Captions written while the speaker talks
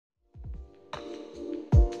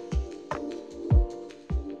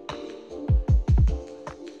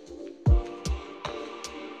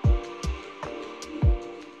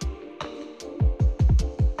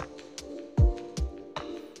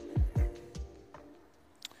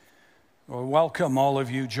Well, welcome all of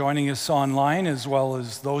you joining us online, as well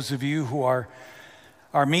as those of you who are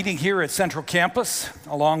meeting here at Central Campus,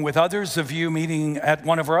 along with others of you meeting at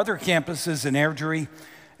one of our other campuses in Airdrie,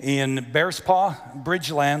 in Bearspaw,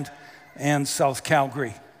 Bridgeland, and South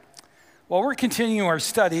Calgary. Well, we're continuing our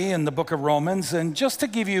study in the book of Romans, and just to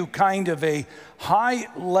give you kind of a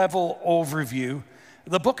high-level overview,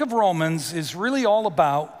 the book of Romans is really all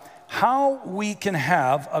about how we can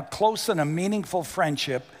have a close and a meaningful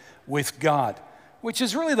friendship with God, which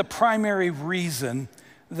is really the primary reason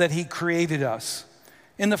that he created us.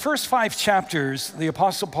 In the first 5 chapters, the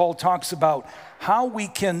Apostle Paul talks about how we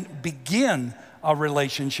can begin a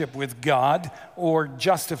relationship with God or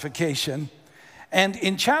justification. And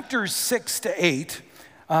in chapters 6 to 8,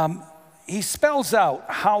 he spells out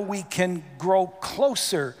how we can grow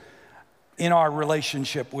closer in our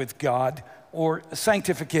relationship with God or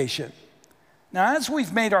sanctification. Now, as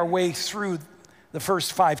we've made our way through the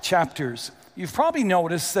first 5 chapters, you've probably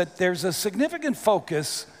noticed that there's a significant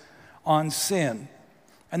focus on sin.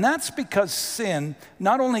 And that's because sin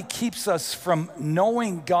not only keeps us from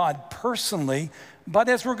knowing God personally, but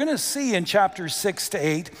as we're going to see in chapters 6 to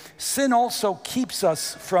 8, sin also keeps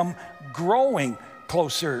us from growing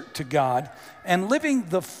closer to God and living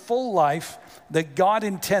the full life that God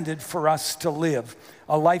intended for us to live,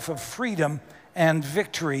 a life of freedom and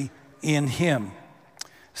victory in Him.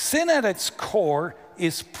 Sin at its core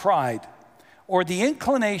is pride, or the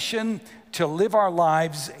inclination to live our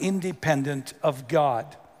lives independent of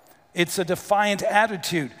God. It's a defiant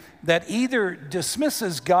attitude that either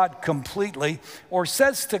dismisses God completely or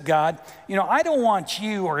says to God, I don't want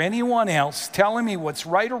you or anyone else telling me what's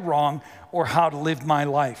right or wrong or how to live my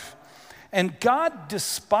life. And God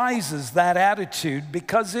despises that attitude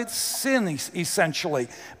because it's sin, essentially,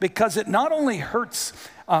 because it not only hurts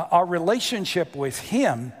our relationship with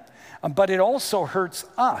Him, but it also hurts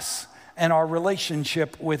us and our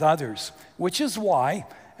relationship with others, which is why,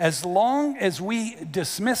 as long as we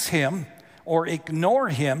dismiss Him or ignore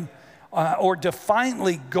Him or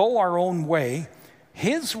defiantly go our own way,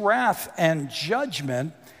 His wrath and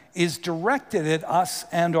judgment is directed at us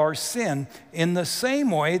and our sin in the same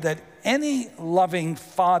way that any loving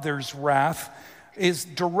father's wrath is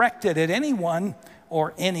directed at anyone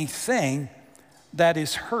or anything that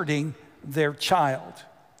is hurting their child.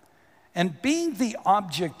 And being the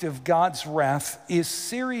object of God's wrath is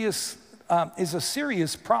a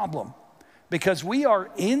serious problem because we are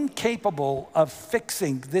incapable of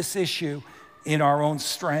fixing this issue in our own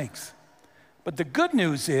strength. But the good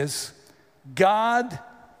news is God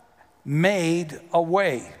made a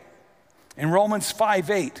way. In Romans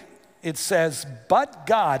 5:8, it says, "But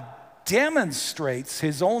God demonstrates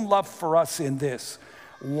His own love for us in this: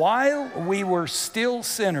 while we were still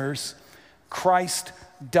sinners, Christ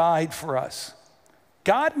died for us."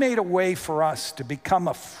 God made a way for us to become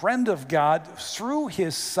a friend of God through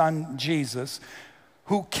His Son, Jesus,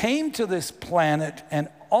 who came to this planet and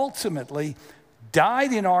ultimately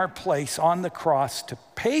died in our place on the cross to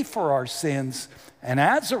pay for our sins. And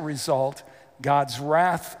as a result, God's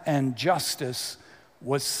wrath and justice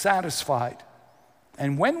was satisfied.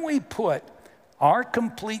 And when we put our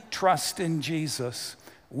complete trust in Jesus,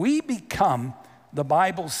 we become, the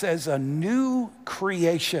Bible says, a new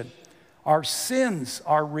creation. Our sins,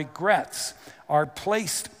 our regrets are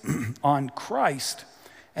placed on Christ,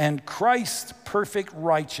 and Christ's perfect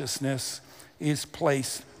righteousness is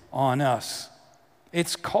placed on us.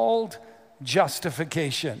 It's called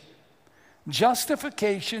justification.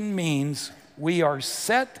 Justification means we are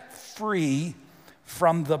set free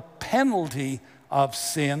from the penalty of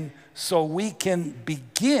sin so we can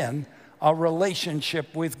begin a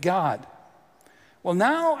relationship with God. Well,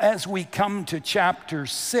 now as we come to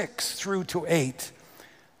chapters 6 through to 8,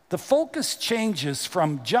 the focus changes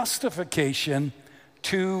from justification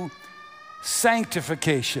to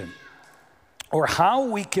sanctification, or how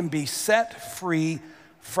we can be set free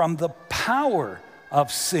from the power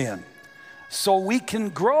of sin so we can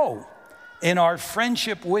grow in our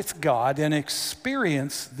friendship with God and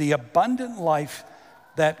experience the abundant life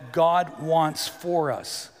that God wants for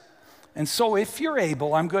us. And so if you're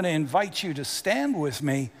able, I'm going to invite you to stand with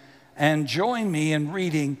me and join me in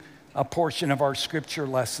reading a portion of our scripture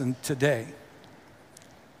lesson today.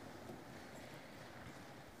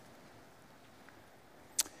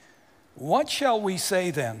 What shall we say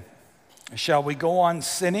then? Shall we go on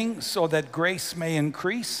sinning so that grace may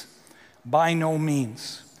increase? By no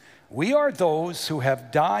means. We are those who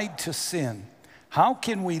have died to sin. How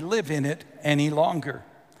can we live in it any longer?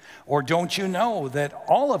 Or don't you know that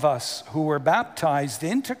all of us who were baptized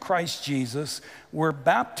into Christ Jesus were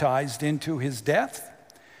baptized into His death?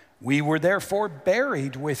 We were therefore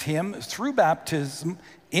buried with him through baptism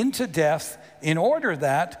into death, in order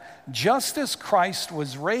that, just as Christ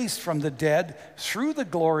was raised from the dead through the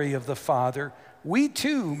glory of the Father, we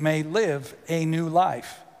too may live a new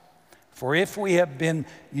life. For if we have been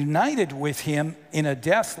united with him in a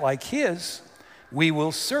death like his, we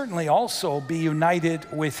will certainly also be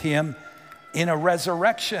united with him in a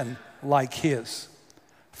resurrection like his.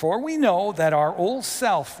 For we know that our old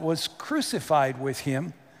self was crucified with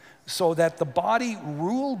him, so that the body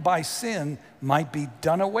ruled by sin might be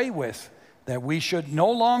done away with, that we should no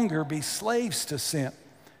longer be slaves to sin,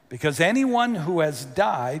 because anyone who has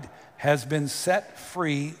died has been set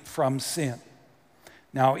free from sin.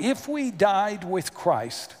 Now, if we died with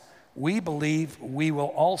Christ, we believe we will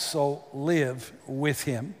also live with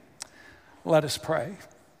him. Let us pray.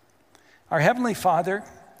 Our Heavenly Father,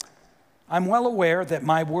 I'm well aware that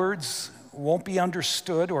my words won't be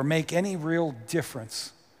understood or make any real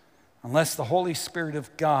difference unless the Holy Spirit of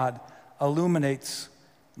God illuminates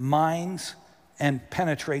minds and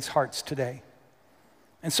penetrates hearts today.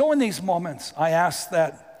 And so in these moments, I ask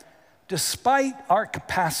that despite our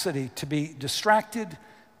capacity to be distracted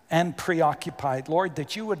and preoccupied, Lord,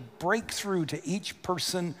 that you would break through to each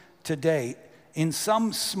person today in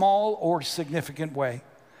some small or significant way,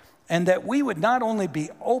 and that we would not only be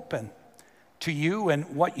open to you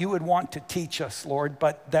and what you would want to teach us, Lord,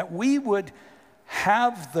 but that we would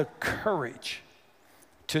have the courage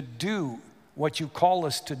to do what you call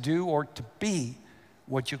us to do, or to be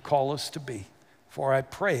what you call us to be. For I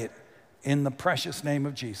pray it in the precious name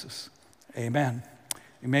of Jesus. Amen.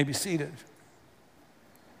 You may be seated.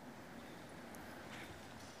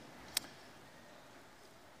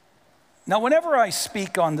 Now, whenever I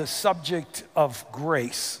speak on the subject of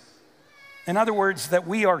grace, in other words, that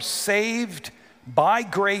we are saved by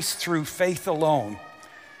grace through faith alone,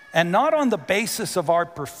 and not on the basis of our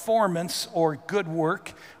performance or good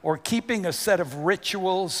work or keeping a set of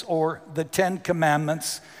rituals or the 10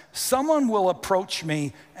 Commandments, someone will approach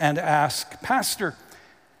me and ask, Pastor,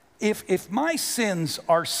 if my sins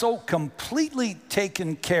are so completely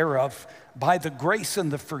taken care of by the grace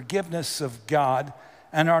and the forgiveness of God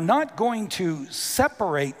and are not going to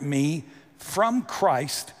separate me from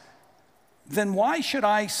Christ, then why should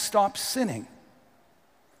I stop sinning?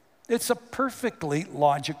 It's a perfectly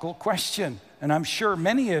logical question, and I'm sure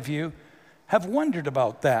many of you have wondered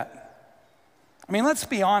about that. I mean, let's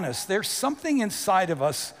be honest, there's something inside of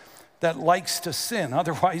us that likes to sin,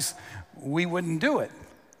 otherwise we wouldn't do it.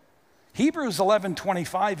 Hebrews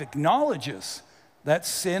 11:25 acknowledges that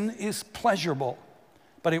sin is pleasurable,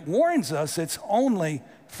 but it warns us it's only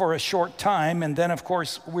for a short time, and then of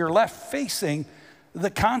course we're left facing the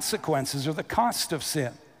consequences or the cost of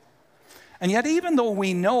sin. And yet, even though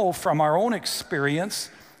we know from our own experience,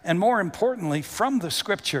 and more importantly from the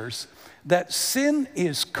scriptures, that sin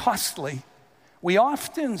is costly, we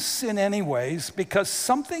often sin anyways because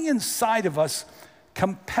something inside of us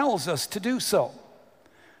compels us to do so.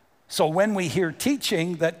 So when we hear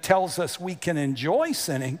teaching that tells us we can enjoy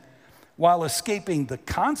sinning while escaping the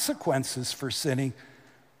consequences for sinning,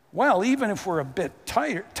 well, even if we're a bit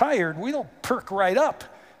tired, we'll perk right up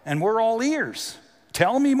and we're all ears.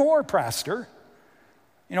 Tell me more, Pastor.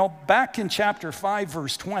 You know, back in chapter 5,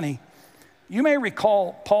 verse 20, you may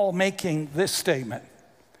recall Paul making this statement,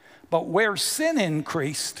 but where sin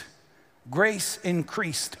increased, grace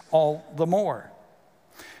increased all the more.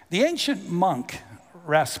 The ancient monk,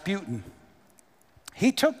 Rasputin,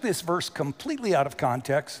 he took this verse completely out of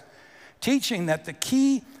context, teaching that the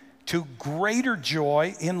key to greater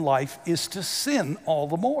joy in life is to sin all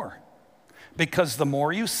the more. Because the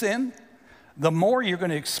more you sin, the more you're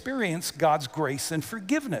going to experience God's grace and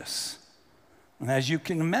forgiveness. And as you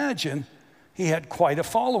can imagine, he had quite a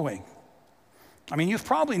following. I mean, you've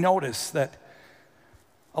probably noticed that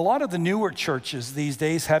a lot of the newer churches these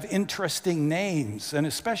days have interesting names, and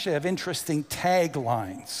especially have interesting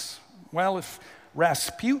taglines. Well, if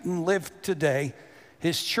Rasputin lived today,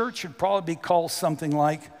 his church would probably be called something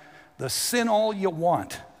like the Sin All You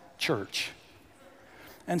Want Church.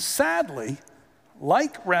 And sadly,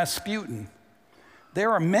 like Rasputin,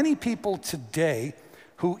 there are many people today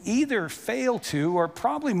who either fail to, or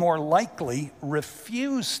probably more likely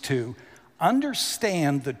refuse to,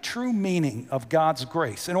 understand the true meaning of God's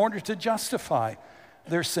grace in order to justify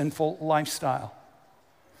their sinful lifestyle.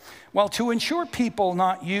 Well, to ensure people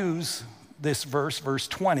not use this verse, verse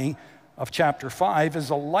 20 of chapter 5, as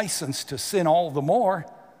a license to sin all the more,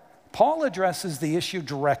 Paul addresses the issue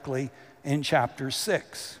directly in chapter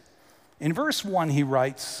 6. In verse 1, he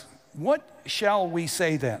writes, "What shall we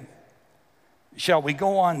say then? Shall we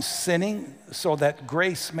go on sinning so that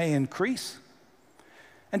grace may increase?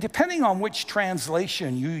 And depending on which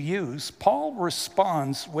translation you use, Paul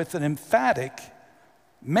responds with an emphatic,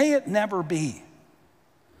 may it never be.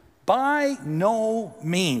 By no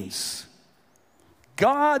means.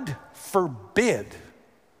 God forbid.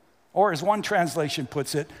 Or as one translation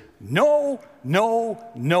puts it, no, no,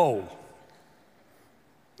 no.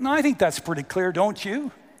 Now, I think that's pretty clear, don't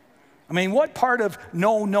you? I mean, what part of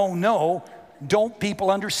no, no, no don't people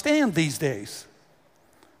understand these days?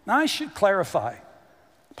 Now, I should clarify.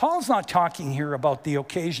 Paul's not talking here about the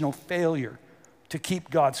occasional failure to keep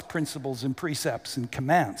God's principles and precepts and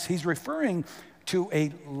commands. He's referring to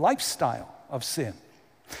a lifestyle of sin.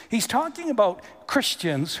 He's talking about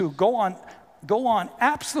Christians who go on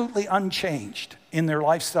absolutely unchanged in their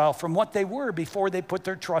lifestyle from what they were before they put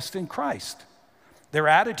their trust in Christ. Their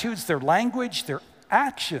attitudes, their language, their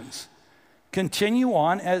actions continue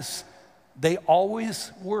on as they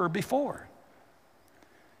always were before.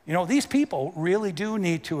 You know, these people really do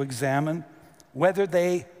need to examine whether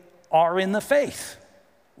they are in the faith,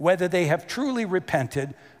 whether they have truly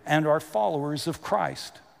repented and are followers of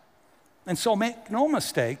Christ. And so make no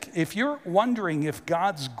mistake, if you're wondering if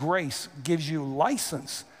God's grace gives you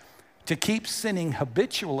license to keep sinning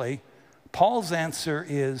habitually, Paul's answer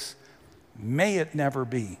is, may it never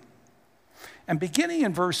be. And beginning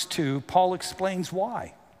in verse 2, Paul explains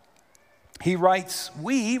why. He writes,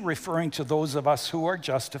 we, referring to those of us who are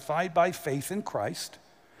justified by faith in Christ,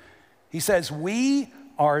 he says, we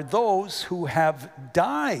are those who have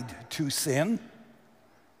died to sin.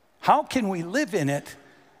 How can we live in it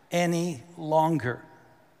any longer?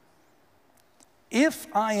 If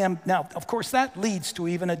I am, now, of course, that leads to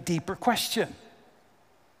even a deeper question.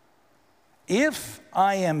 If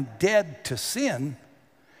I am dead to sin,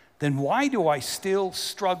 then why do I still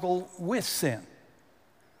struggle with sin?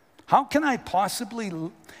 How can I possibly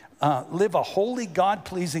live a holy,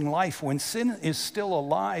 God-pleasing life when sin is still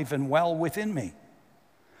alive and well within me?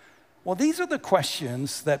 Well, these are the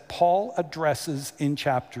questions that Paul addresses in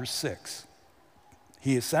chapter 6.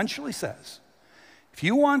 He essentially says, if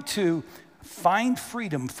you want to find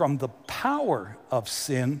freedom from the power of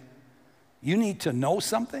sin, you need to know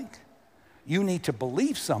something, you need to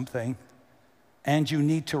believe something, and you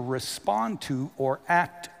need to respond to or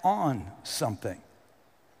act on something.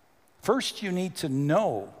 First, you need to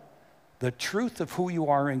know the truth of who you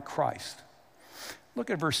are in Christ. Look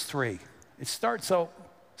at verse 3. It starts out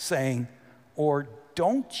saying, or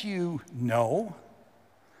don't you know?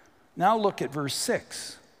 Now look at verse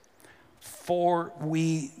 6. For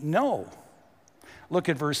we know. Look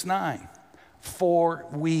at verse 9. For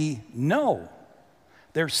we know.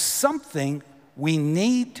 There's something we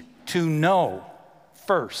need to know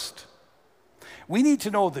first. We need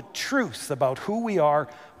to know the truth about who we are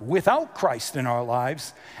without Christ in our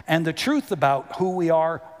lives and the truth about who we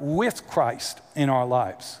are with Christ in our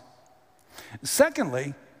lives.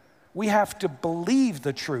 Secondly, we have to believe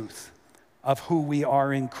the truth of who we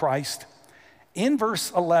are in Christ. In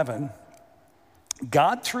verse 11,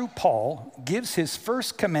 God, through Paul, gives his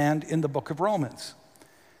first command in the book of Romans.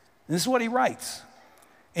 This is what he writes.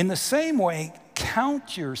 In the same way,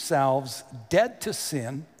 count yourselves dead to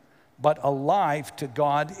sin, but alive to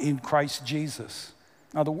God in Christ Jesus.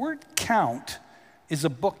 Now, the word count is a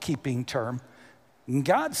bookkeeping term. And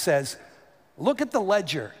God says, look at the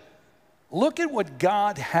ledger. Look at what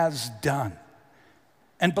God has done.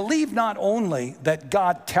 And believe not only that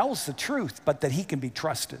God tells the truth, but that he can be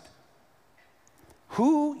trusted.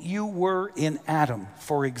 Who you were in Adam,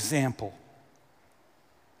 for example,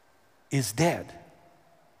 is dead.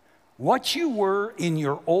 What you were in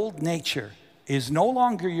your old nature is no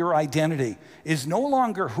longer your identity, is no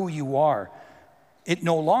longer who you are. It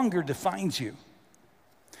no longer defines you.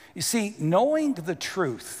 You see, knowing the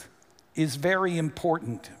truth is very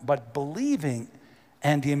important, but believing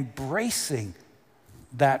and embracing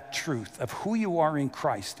that truth of who you are in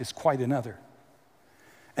Christ is quite another.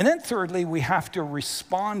 And then thirdly, we have to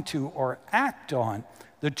respond to or act on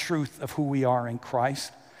the truth of who we are in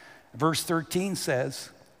Christ. Verse 13 says,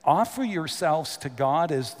 offer yourselves to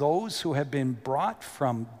God as those who have been brought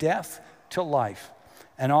from death to life,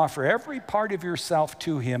 and offer every part of yourself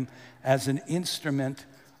to him as an instrument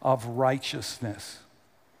of righteousness.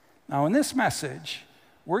 Now, in this message,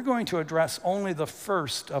 we're going to address only the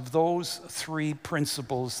first of those three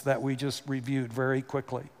principles that we just reviewed very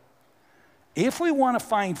quickly. If we want to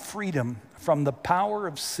find freedom from the power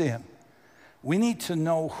of sin, we need to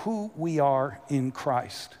know who we are in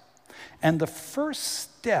Christ. And the first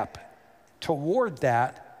step toward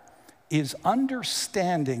that is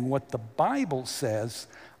understanding what the Bible says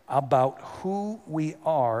about who we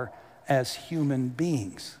are as human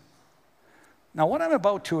beings. Now, what I'm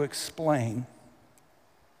about to explain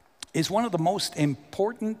is one of the most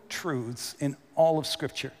important truths in all of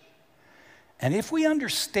Scripture. And if we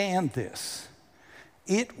understand this,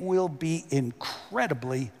 it will be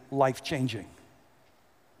incredibly life-changing.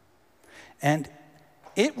 And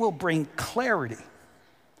it will bring clarity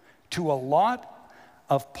to a lot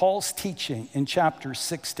of Paul's teaching in chapters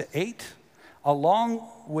 6 to 8, along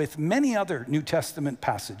with many other New Testament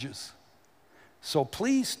passages. So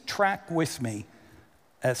please track with me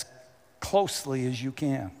as closely as you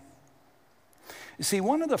can. You see,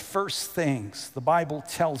 one of the first things the Bible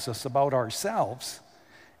tells us about ourselves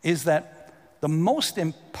is that the most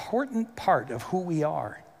important part of who we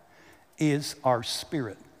are is our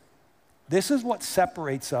spirit. This is what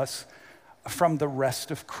separates us from the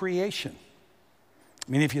rest of creation.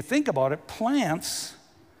 I mean, if you think about it, plants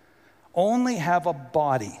only have a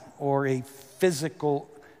body or a physical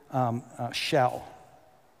shell.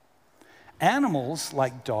 Animals,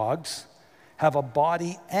 like dogs, have a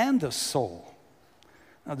body and a soul.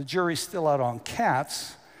 Now, the jury's still out on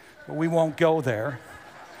cats, but we won't go there.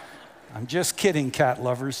 I'm just kidding, cat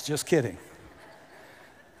lovers, just kidding.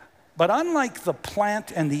 But unlike the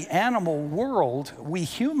plant and the animal world, we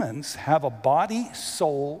humans have a body,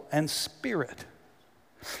 soul, and spirit.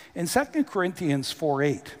 In 2 Corinthians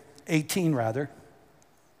 4:18,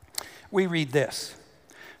 we read this: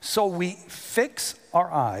 "So we fix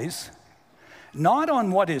our eyes not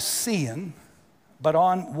on what is seen, but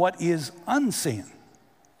on what is unseen.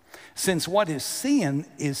 Since what is seen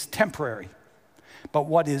is temporary, but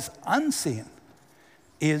what is unseen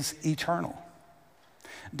is eternal."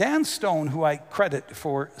 Dan Stone, who I credit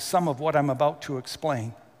for some of what I'm about to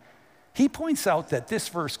explain, he points out that this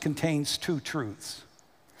verse contains two truths.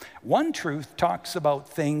 One truth talks about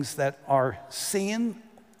things that are seen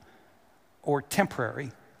or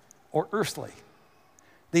temporary or earthly.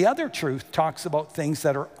 The other truth talks about things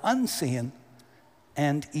that are unseen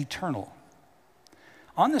and eternal.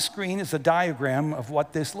 On the screen is a diagram of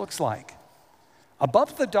what this looks like.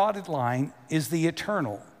 Above the dotted line is the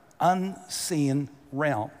eternal, unseen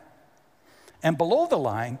realm. And below the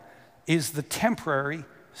line is the temporary,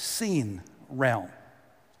 seen realm.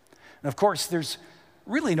 And of course, there's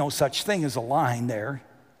really no such thing as a line there,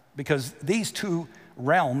 because these two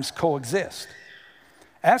realms coexist.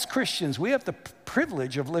 As Christians, we have the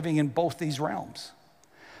privilege of living in both these realms.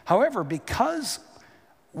 However, because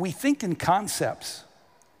we think in concepts,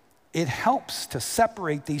 it helps to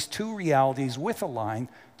separate these two realities with a line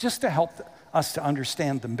just to help us to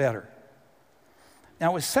understand them better.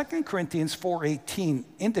 Now, as 2 Corinthians 4:18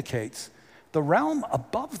 indicates, the realm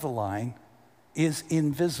above the line is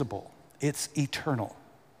invisible. It's eternal.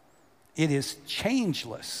 It is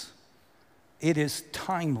changeless. It is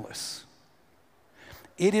timeless.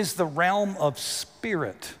 It is the realm of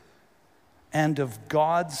spirit and of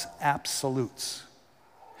God's absolutes.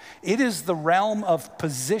 It is the realm of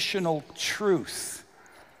positional truth,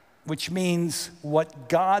 which means what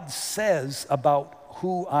God says about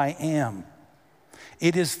who I am.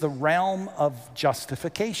 It is the realm of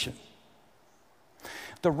justification.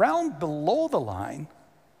 The realm below the line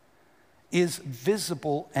is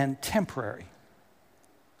visible and temporary.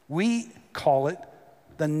 We call it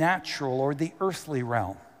the natural or the earthly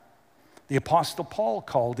realm. The Apostle Paul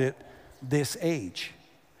called it this age.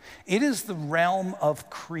 It is the realm of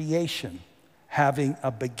creation, having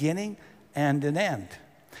a beginning and an end.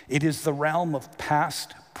 It is the realm of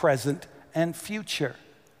past, present, and future.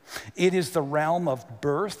 It is the realm of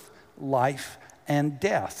birth, life, and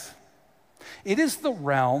death. It is the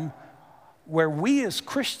realm where we as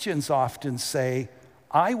Christians often say,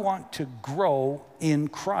 I want to grow in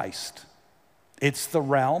Christ. It's the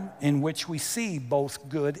realm in which we see both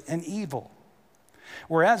good and evil.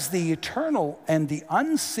 Whereas the eternal and the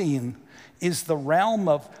unseen is the realm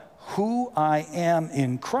of who I am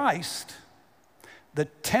in Christ, the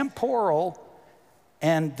temporal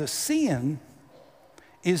and the seen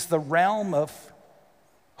is the realm of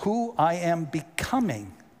who I am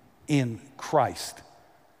becoming in Christ.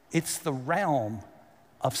 It's the realm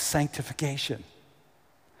of sanctification.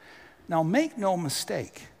 Now, make no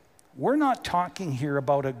mistake, we're not talking here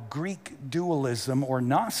about a Greek dualism or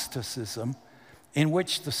Gnosticism in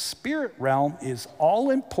which the spirit realm is all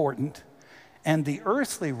important and the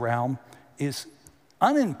earthly realm is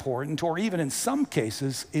unimportant, or even in some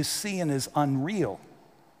cases is seen as unreal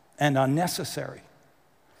and unnecessary.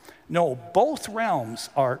 No, both realms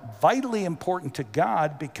are vitally important to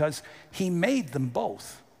God because He made them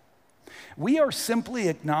both. We are simply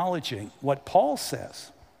acknowledging what Paul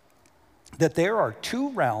says, that there are two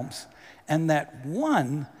realms and that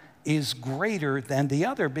one is greater than the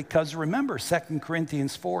other, because remember, 2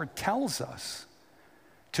 Corinthians 4 tells us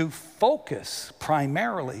to focus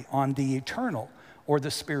primarily on the eternal or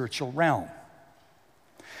the spiritual realm.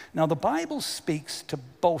 Now, the Bible speaks to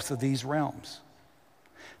both of these realms.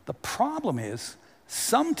 The problem is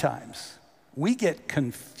sometimes we get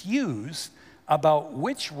confused about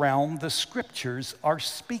which realm the scriptures are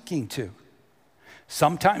speaking to.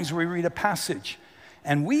 Sometimes we read a passage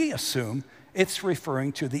and we assume it's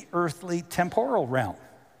referring to the earthly temporal realm,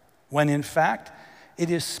 when in fact it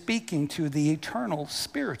is speaking to the eternal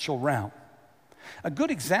spiritual realm. A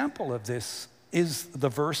good example of this is the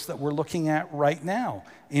verse that we're looking at right now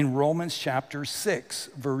in Romans chapter 6,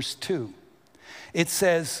 verse 2. It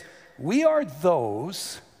says, "We are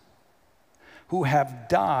those who have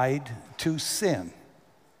died to sin."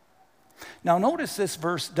 Now notice this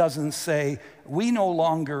verse doesn't say we no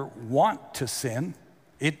longer want to sin.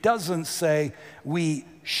 It doesn't say we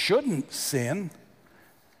shouldn't sin.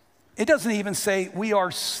 It doesn't even say we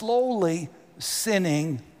are slowly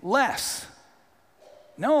sinning less.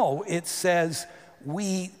 No, it says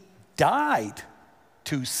we died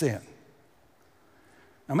to sin.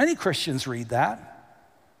 Now, many Christians read that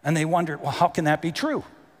and they wonder, well, how can that be true?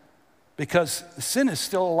 Because sin is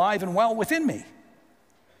still alive and well within me.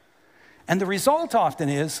 And the result often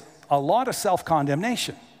is a lot of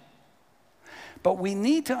self-condemnation. But we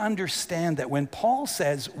need to understand that when Paul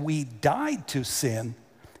says we died to sin,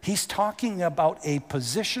 he's talking about a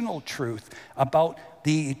positional truth, about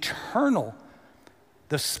the eternal,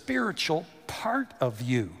 the spiritual part of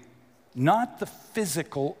you, not the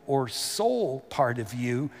physical or soul part of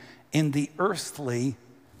you in the earthly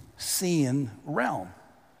seeing realm.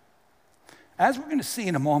 As we're going to see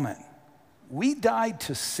in a moment, we died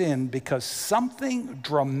to sin because something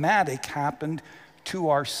dramatic happened to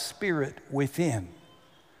our spirit within.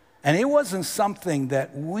 And it wasn't something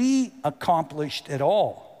that we accomplished at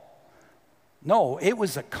all. No, it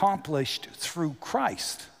was accomplished through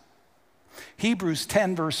Christ. Hebrews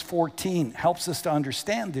 10 verse 14 helps us to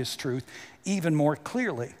understand this truth even more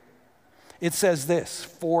clearly. It says this,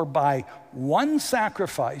 "For by one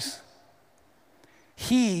sacrifice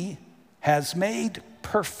he has made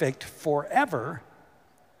perfect forever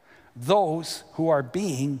those who are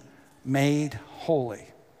being made holy."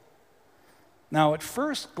 Now, at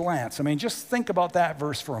first glance, just think about that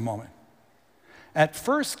verse for a moment. At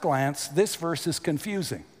first glance, this verse is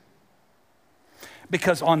confusing.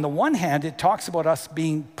 Because on the one hand, it talks about us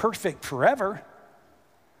being perfect forever,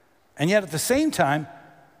 and yet at the same time,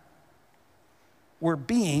 we're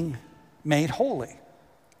being made holy.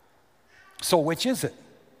 So which is it?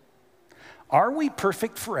 Are we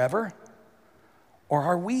perfect forever, or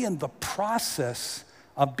are we in the process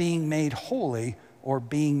of being made holy or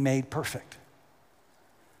being made perfect?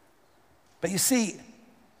 But you see,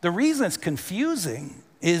 the reason it's confusing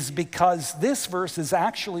is because this verse is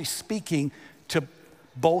actually speaking to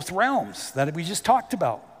both realms that we just talked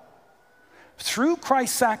about. Through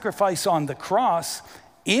Christ's sacrifice on the cross,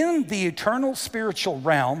 in the eternal spiritual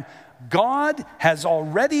realm, God has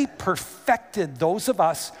already perfected those of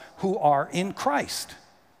us who are in Christ.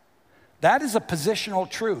 That is a positional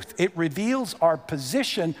truth. It reveals our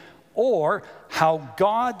position or how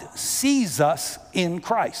God sees us in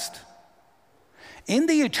Christ. In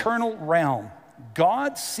the eternal realm,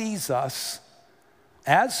 God sees us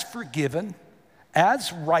as forgiven,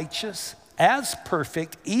 as righteous, as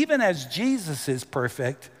perfect, even as Jesus is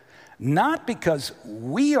perfect, not because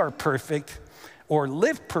we are perfect or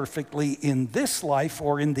live perfectly in this life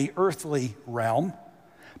or in the earthly realm,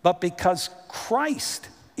 but because Christ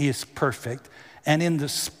is perfect. And in the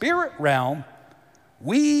spirit realm,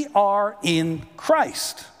 we are in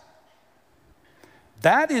Christ.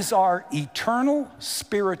 That is our eternal,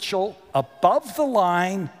 spiritual, above the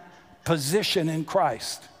line position in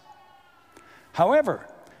Christ. However,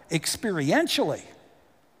 experientially,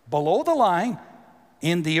 below the line,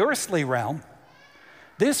 in the earthly realm,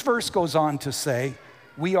 this verse goes on to say,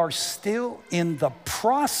 we are still in the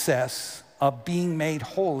process of being made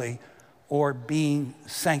holy or being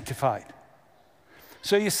sanctified.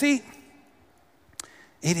 So you see,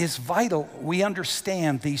 it is vital we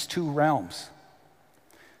understand these two realms.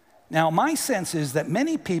 Now, my sense is that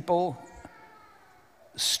many people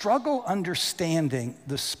struggle understanding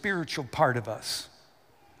the spiritual part of us.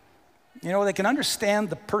 They can understand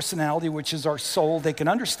the personality, which is our soul. They can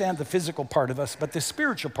understand the physical part of us, but the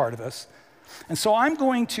spiritual part of us. And so I'm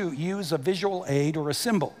going to use a visual aid or a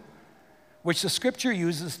symbol, which the scripture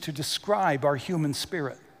uses to describe our human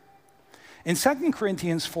spirit. In 2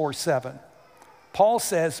 Corinthians 4:7, Paul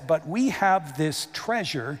says, "But we have this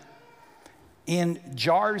treasure in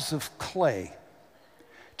jars of clay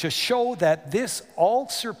to show that this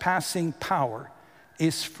all-surpassing power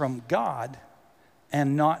is from God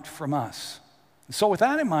and not from us. So with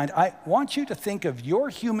that in mind, I want you to think of your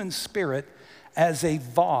human spirit as a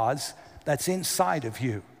vase that's inside of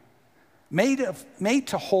you, made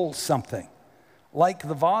to hold something, like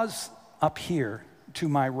the vase up here to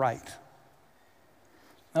my right.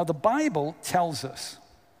 Now, the Bible tells us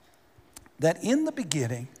that in the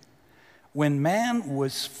beginning, when man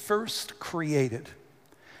was first created,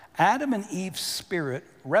 Adam and Eve's spirit,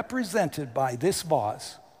 represented by this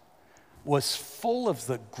vase, was full of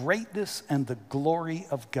the greatness and the glory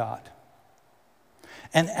of God.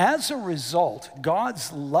 And as a result,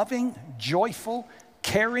 God's loving, joyful,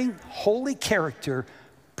 caring, holy character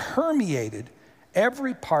permeated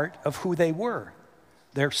every part of who they were,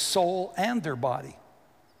 their soul and their body.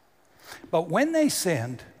 But when they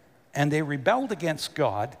sinned and they rebelled against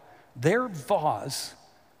God, their vase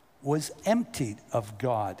was emptied of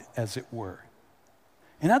God, as it were.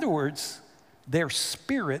 In other words, their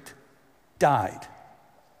spirit died,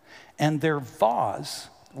 and their vase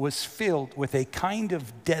was filled with a kind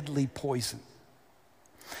of deadly poison.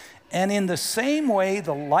 And in the same way,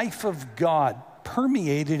 the life of God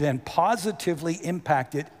permeated and positively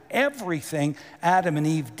impacted everything Adam and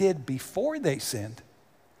Eve did before they sinned.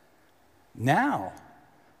 Now,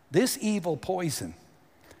 this evil poison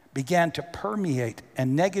began to permeate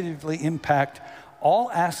and negatively impact all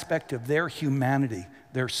aspects of their humanity,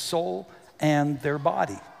 their soul, and their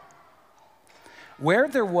body. Where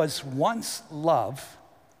there was once love,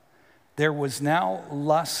 there was now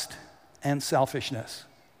lust and selfishness.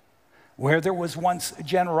 Where there was once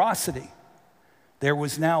generosity, there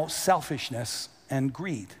was now selfishness and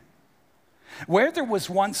greed. Where there was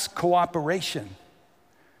once cooperation,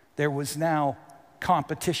 there was now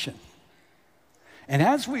competition. And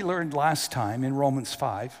as we learned last time in Romans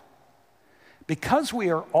 5, because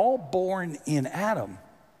we are all born in Adam,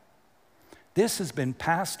 this has been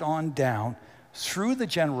passed on down through the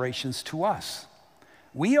generations to us.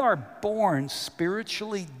 We are born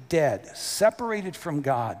spiritually dead, separated from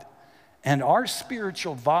God, and our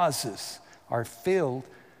spiritual vases are filled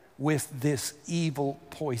with this evil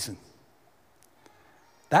poison.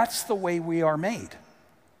 That's the way we are made.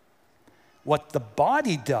 What the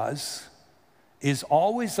body does is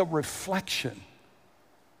always a reflection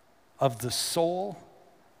of the soul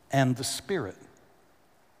and the spirit.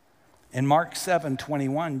 In Mark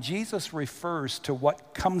 7:21, Jesus refers to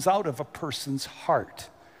what comes out of a person's heart,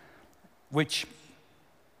 which,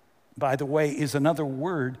 by the way, is another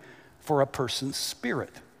word for a person's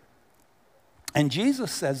spirit. And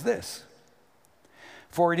Jesus says this,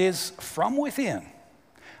 "For it is from within,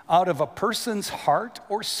 out of a person's heart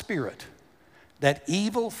or spirit, that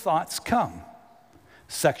evil thoughts come: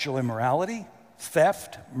 sexual immorality,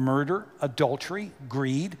 theft, murder, adultery,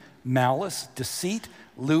 greed, malice, deceit,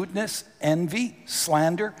 lewdness, envy,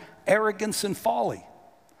 slander, arrogance, and folly.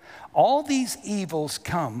 All these evils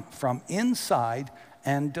come from inside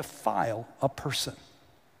and defile a person."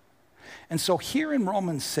 And so here in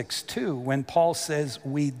Romans 6:2, when Paul says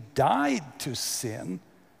we died to sin,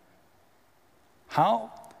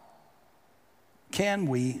 how can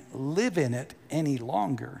we live in it any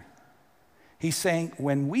longer? He's saying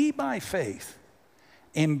when we by faith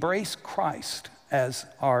embrace Christ as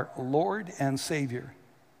our Lord and Savior,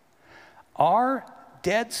 our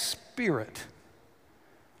dead spirit,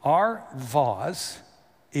 our vase,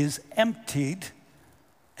 is emptied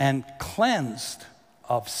and cleansed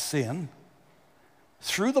of sin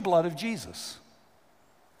through the blood of Jesus.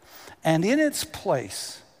 And in its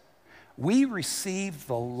place, we receive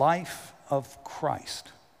the life of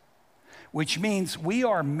Christ, which means we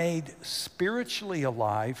are made spiritually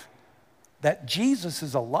alive, that Jesus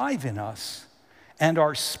is alive in us, and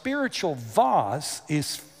our spiritual vase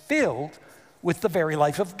is filled with the very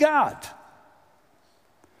life of God.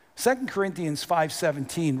 2 Corinthians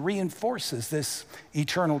 5:17 reinforces this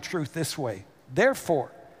eternal truth this way: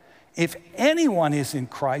 "Therefore, if anyone is in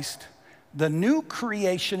Christ, the new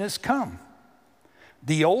creation has come.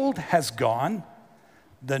 The old has gone,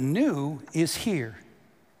 the new is here."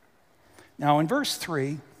 Now in verse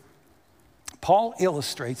 3, Paul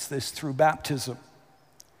illustrates this through baptism.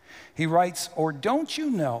 He writes, "Or don't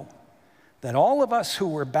you know that all of us who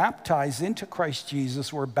were baptized into Christ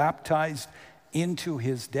Jesus were baptized into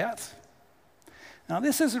his death?" Now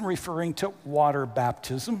this isn't referring to water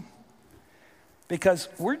baptism, because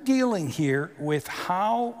we're dealing here with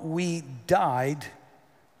how we died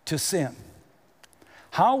to sin,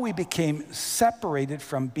 how we became separated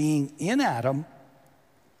from being in Adam,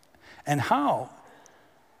 and how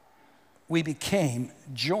we became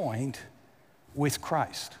joined with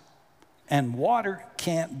Christ. And water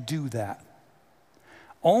can't do that.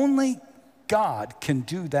 Only God can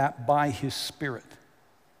do that by his Spirit.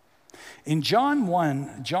 In John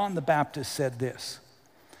 1, John the Baptist said this,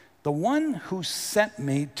 "The one who sent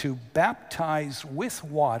me to baptize with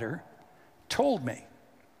water told me,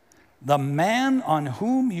 'The man on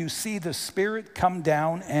whom you see the Spirit come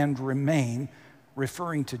down and remain,'"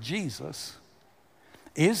 referring to Jesus,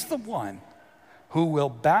 "is the one who will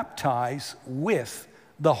baptize with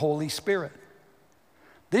the Holy Spirit."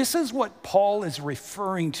 This is what Paul is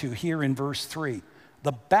referring to here in verse 3,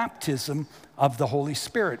 the baptism of the Holy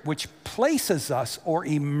Spirit, which places us or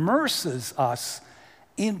immerses us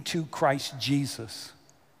into Christ Jesus.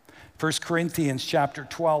 1 Corinthians chapter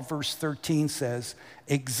 12, verse 13 says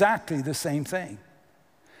exactly the same thing.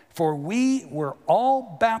 "For we were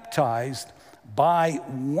all baptized by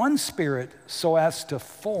one Spirit so as to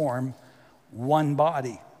form one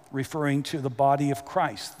body," referring to the body of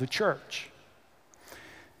Christ, the church.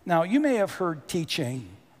 Now, you may have heard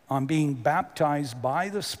teaching on being baptized by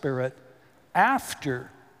the Spirit after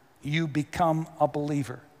you become a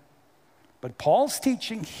believer. But Paul's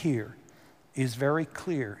teaching here is very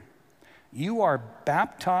clear. You are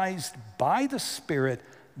baptized by the Spirit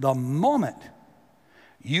the moment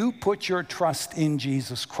you put your trust in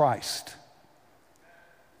Jesus Christ.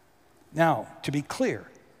 Now, to be clear,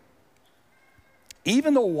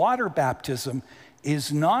 even though water baptism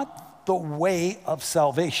is not the way of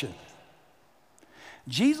salvation,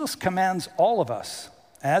 Jesus commands all of us,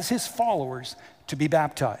 as his followers, to be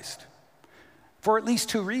baptized for at least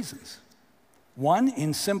two reasons. One,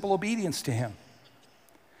 in simple obedience to him.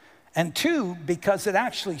 And two, because it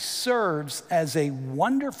actually serves as a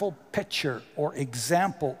wonderful picture or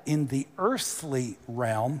example in the earthly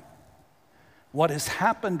realm, what has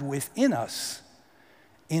happened within us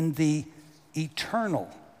in the eternal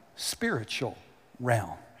spiritual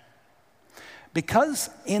realm. Because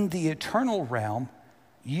in the eternal realm,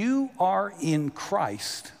 you are in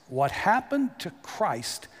Christ. What happened to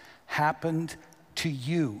Christ happened to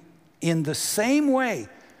you. In the same way,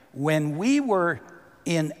 when we were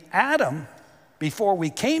in Adam, before we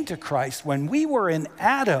came to Christ, when we were in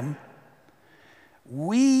Adam,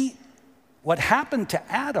 what happened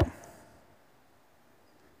to Adam,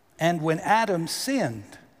 and when Adam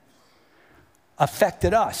sinned,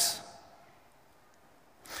 affected us.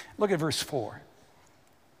 Look at verse 4.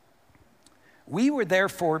 "We were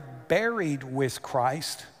therefore buried with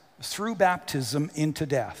Christ through baptism into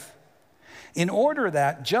death, in order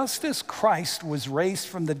that just as Christ was raised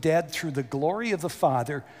from the dead through the glory of the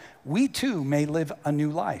Father, we too may live a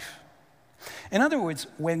new life." In other words,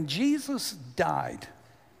 when Jesus died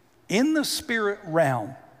in the spirit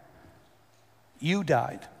realm, you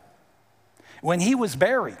died. When he was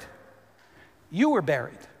buried, you were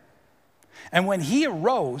buried. And when he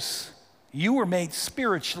arose, you were made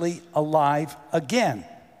spiritually alive again.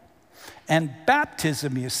 And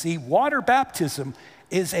baptism, you see, water baptism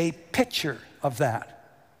is a picture of that.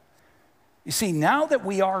 You see, now that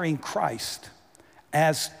we are in Christ,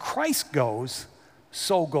 as Christ goes,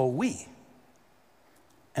 so go we.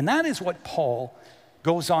 And that is what Paul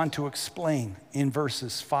goes on to explain in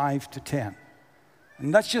verses 5 to 10.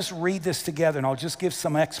 And let's just read this together, and I'll just give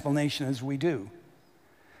some explanation as we do.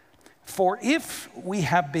 "For if we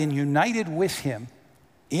have been united with him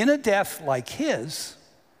in a death like his,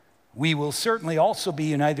 we will certainly also be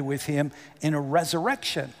united with him in a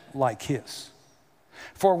resurrection like his.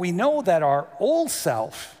 For we know that our old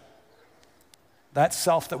self," that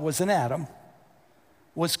self that was in Adam,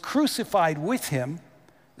 "was crucified with him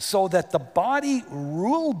so that the body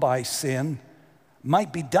ruled by sin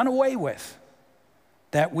might be done away with,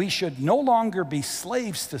 that we should no longer be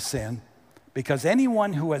slaves to sin, because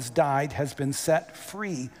anyone who has died has been set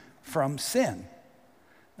free from sin."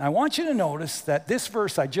 Now, I want you to notice that this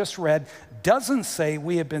verse I just read doesn't say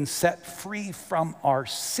we have been set free from our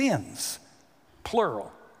sins,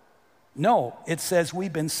 plural. No, it says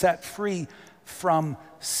we've been set free from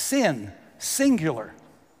sin, singular.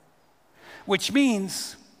 Which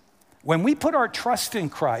means when we put our trust in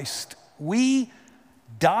Christ, we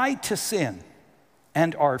die to sin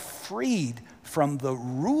and are freed from the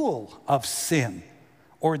rule of sin,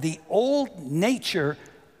 or the old nature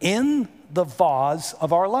in the vase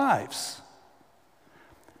of our lives.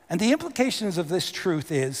 And the implications of this truth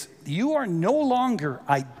is you are no longer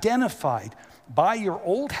identified by your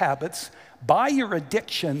old habits, by your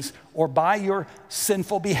addictions, or by your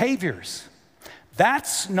sinful behaviors.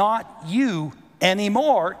 That's not you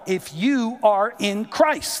anymore if you are in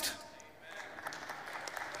Christ.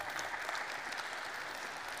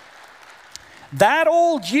 That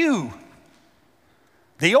old you,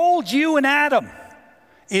 the old you in Adam,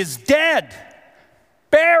 is dead,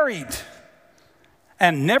 buried,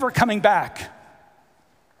 and never coming back.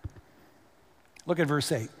 Look at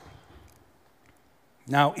verse 8.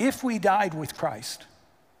 Now, if we died with Christ,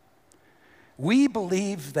 we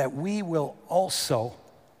believe that we will also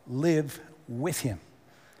live with him.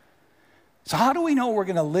 So how do we know we're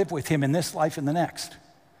going to live with him in this life and the next?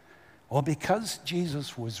 Well, because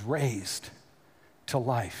Jesus was raised to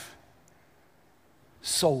life,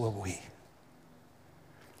 so will we.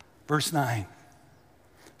 Verse 9,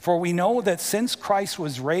 for we know that since Christ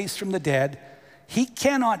was raised from the dead, he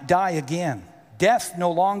cannot die again. Death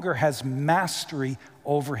no longer has mastery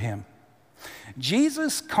over him.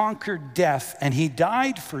 Jesus conquered death, and he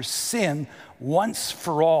died for sin once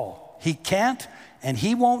for all. He can't and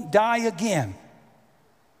he won't die again.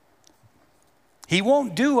 He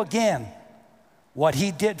won't do again what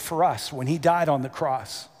he did for us when he died on the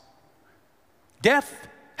cross. Death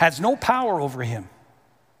has no power over him.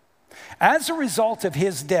 As a result of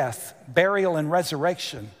his death, burial, and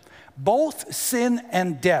resurrection, both sin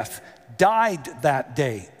and death died that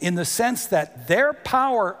day, in the sense that their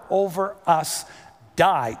power over us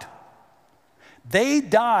died. They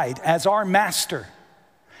died as our master.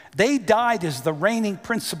 They died as the reigning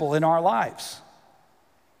principle in our lives.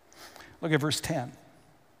 Look at verse 10.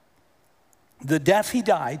 The death he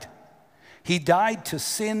died to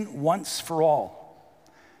sin once for all.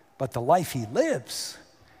 But the life he lives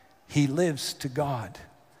to God.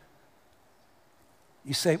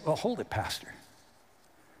 You say, well, hold it, Pastor.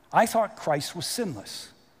 I thought Christ was sinless.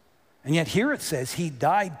 And yet here it says he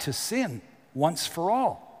died to sin once for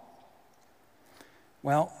all.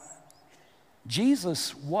 Well,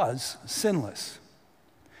 Jesus was sinless.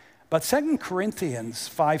 But 2 Corinthians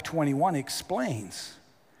 5:21 explains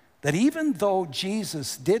that even though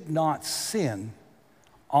Jesus did not sin,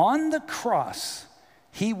 on the cross,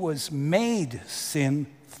 he was made sin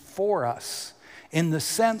for us, in the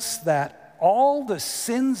sense that all the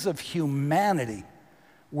sins of humanity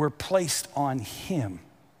were placed on him.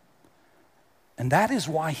 And that is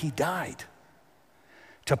why he died,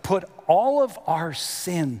 to put all of our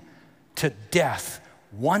sin to death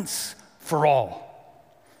once for all.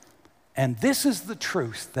 And this is the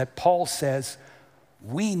truth that Paul says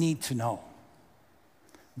we need to know.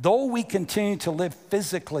 Though we continue to live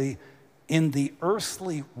physically in the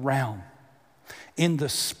earthly realm, in the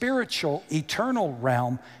spiritual, eternal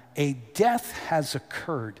realm, a death has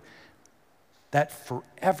occurred that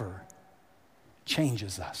forever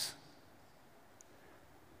changes us.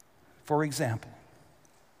 For example,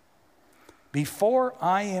 before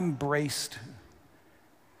I embraced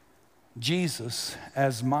Jesus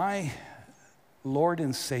as my Lord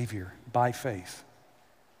and Savior by faith,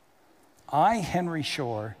 I, Henry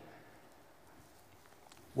Shore,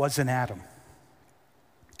 was an Adam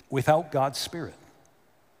without God's Spirit.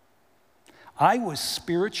 I was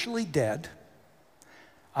spiritually dead.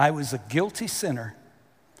 I was a guilty sinner,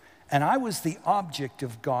 and I was the object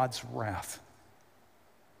of God's wrath.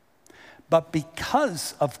 But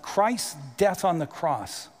because of Christ's death on the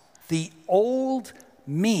cross, the old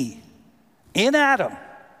me in Adam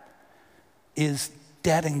is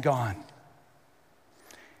dead and gone.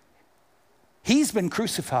 He's been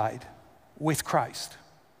crucified with Christ.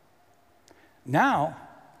 Now,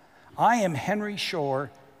 I am Henry Shore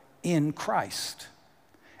in Christ,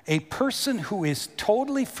 a person who is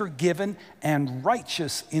totally forgiven and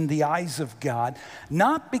righteous in the eyes of God,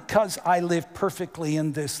 not because I live perfectly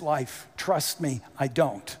in this life. Trust me, I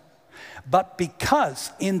don't. But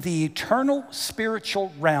because in the eternal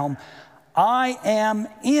spiritual realm, I am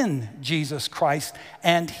in Jesus Christ,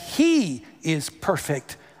 and he is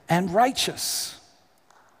perfect and righteous.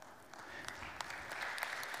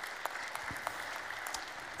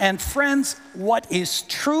 And friends, what is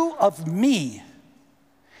true of me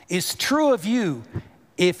is true of you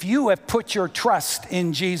if you have put your trust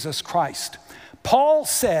in Jesus Christ. Paul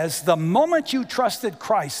says the moment you trusted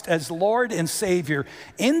Christ as Lord and Savior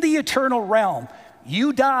in the eternal realm,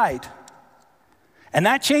 you died. And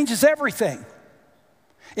that changes everything.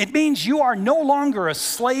 It means you are no longer a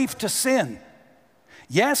slave to sin.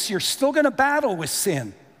 Yes, you're still going to battle with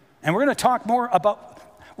sin. And we're going to talk more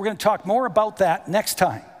about that next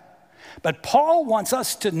time. But Paul wants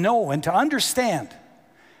us to know and to understand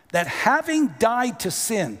that having died to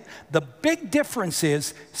sin, the big difference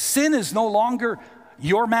is sin is no longer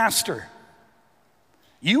your master.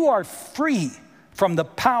 You are free from the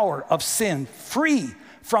power of sin, free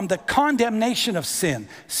from the condemnation of sin.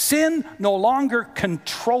 Sin no longer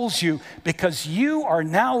controls you because you are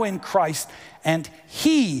now in Christ and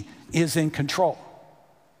he is in control.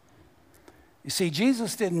 You see,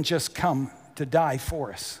 Jesus didn't just come to die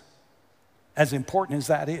for us, as important as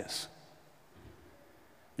that is.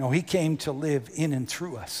 No, he came to live in and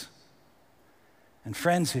through us. And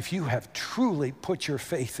friends, if you have truly put your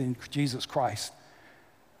faith in Jesus Christ,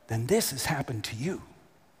 then this has happened to you.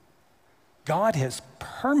 God has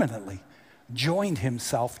permanently joined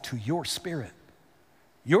himself to your spirit.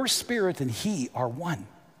 Your spirit and he are one.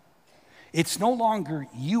 It's no longer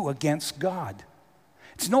you against God.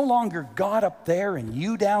 It's no longer God up there and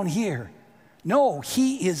you down here. No,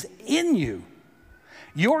 he is in you.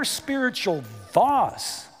 Your spiritual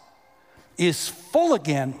vase is full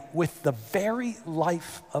again with the very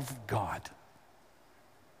life of God.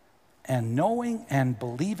 And knowing and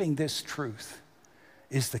believing this truth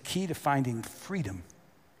is the key to finding freedom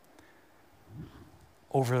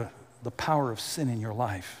over the power of sin in your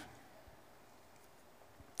life.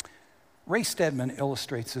 Ray Stedman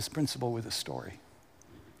illustrates this principle with a story.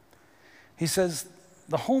 He says,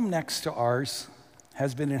 the home next to ours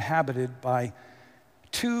has been inhabited by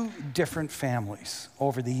 2 different families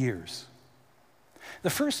over the years. The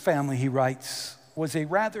first family, he writes, was a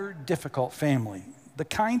rather difficult family, the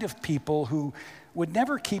kind of people who would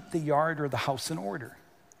never keep the yard or the house in order.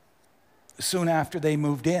 Soon after they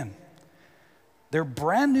moved in, their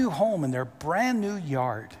brand new home and their brand new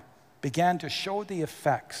yard began to show the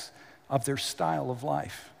effects of their style of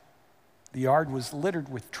life. The yard was littered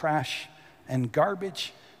with trash and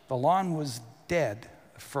garbage. The lawn was dead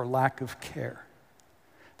for lack of care.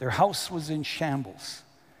 Their house was in shambles.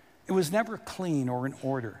 It was never clean or in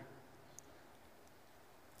order.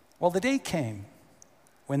 Well, the day came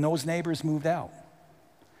when those neighbors moved out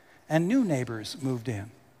and new neighbors moved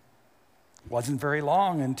in. It wasn't very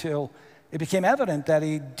long until it became evident that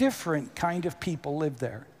a different kind of people lived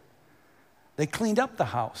there. They cleaned up the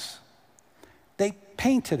house. They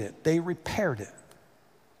painted it. They repaired it.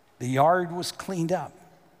 The yard was cleaned up.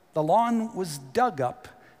 The lawn was dug up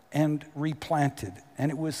and replanted,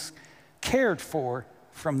 and it was cared for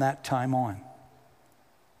from that time on.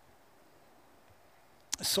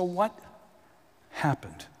 So what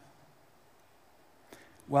happened?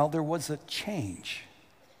 Well, there was a change.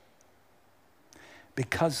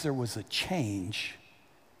 Because there was a change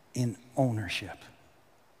in ownership.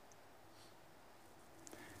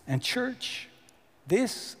 And church,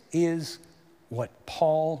 this is what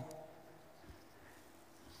Paul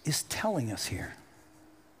is telling us here.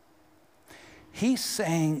 He's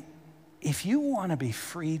saying, if you want to be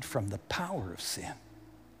freed from the power of sin,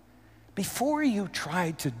 before you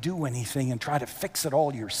try to do anything and try to fix it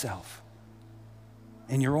all yourself,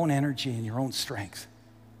 in your own energy and your own strength,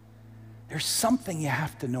 there's something you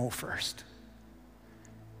have to know first.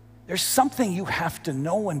 There's something you have to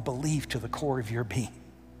know and believe to the core of your being.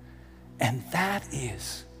 And that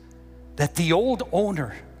is that the old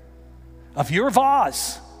owner of your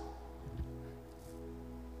vase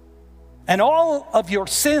and all of your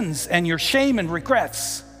sins and your shame and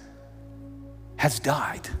regrets has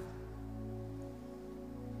died.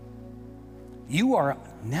 You are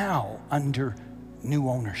now under new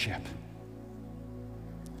ownership.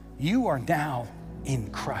 You are now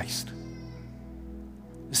in Christ.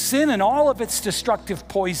 Sin and all of its destructive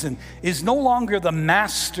poison is no longer the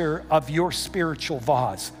master of your spiritual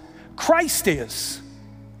vase. Christ is.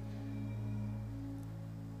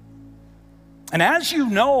 And as you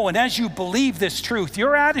know and as you believe this truth,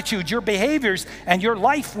 your attitude, your behaviors, and your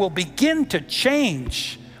life will begin to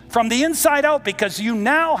change from the inside out because you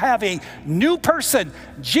now have a new person,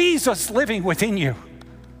 Jesus, living within you.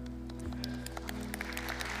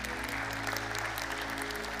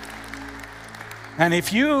 And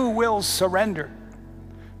if you will surrender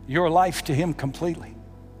your life to him completely,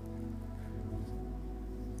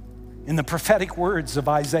 in the prophetic words of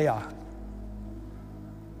Isaiah,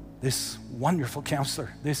 this wonderful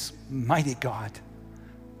counselor, this mighty God,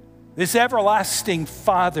 this everlasting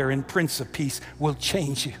Father and Prince of Peace will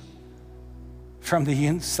change you from the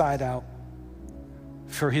inside out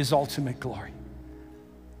for his ultimate glory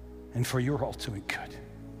and for your ultimate good.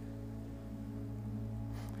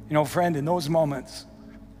 You know, friend, in those moments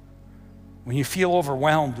when you feel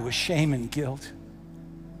overwhelmed with shame and guilt,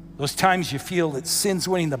 those times you feel that sin's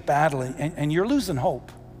winning the battle and you're losing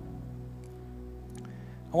hope,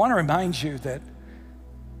 I want to remind you that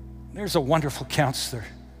there's a wonderful counselor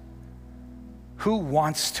who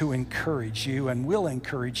wants to encourage you and will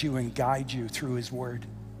encourage you and guide you through his word.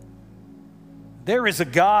 There is a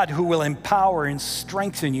God who will empower and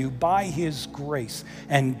strengthen you by his grace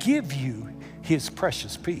and give you his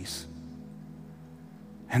precious peace.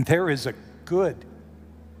 And there is a good,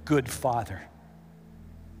 good Father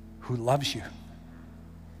who loves you,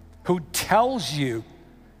 who tells you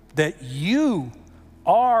that you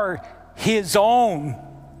are his own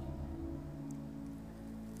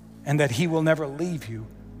and that he will never leave you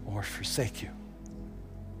or forsake you.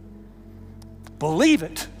 Believe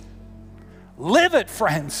it. Live it,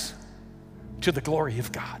 friends. to the glory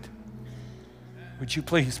of God. Would you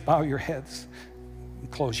please bow your heads and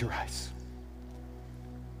close your eyes?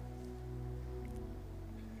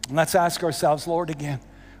 And let's ask ourselves, Lord, again,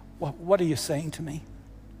 what are you saying to me?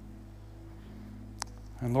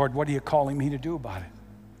 And Lord, what are you calling me to do about it?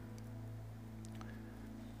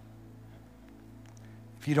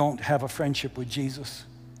 If you don't have a friendship with Jesus,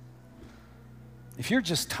 if you're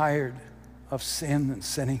just tired of sin and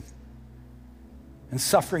sinning and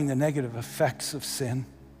suffering the negative effects of sin,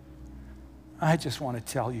 I just want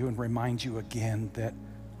to tell you and remind you again that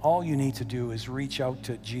all you need to do is reach out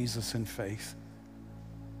to Jesus in faith.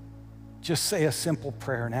 Just say a simple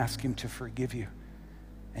prayer and ask him to forgive you,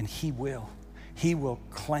 and he will. He will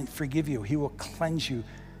forgive you. He will cleanse you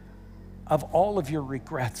of all of your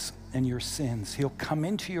regrets and your sins. He'll come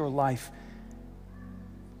into your life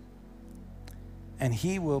and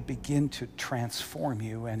he will begin to transform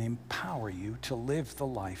you and empower you to live the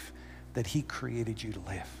life that he created you to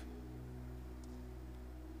live.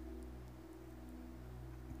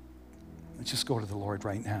 Let's just go to the Lord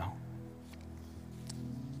right now.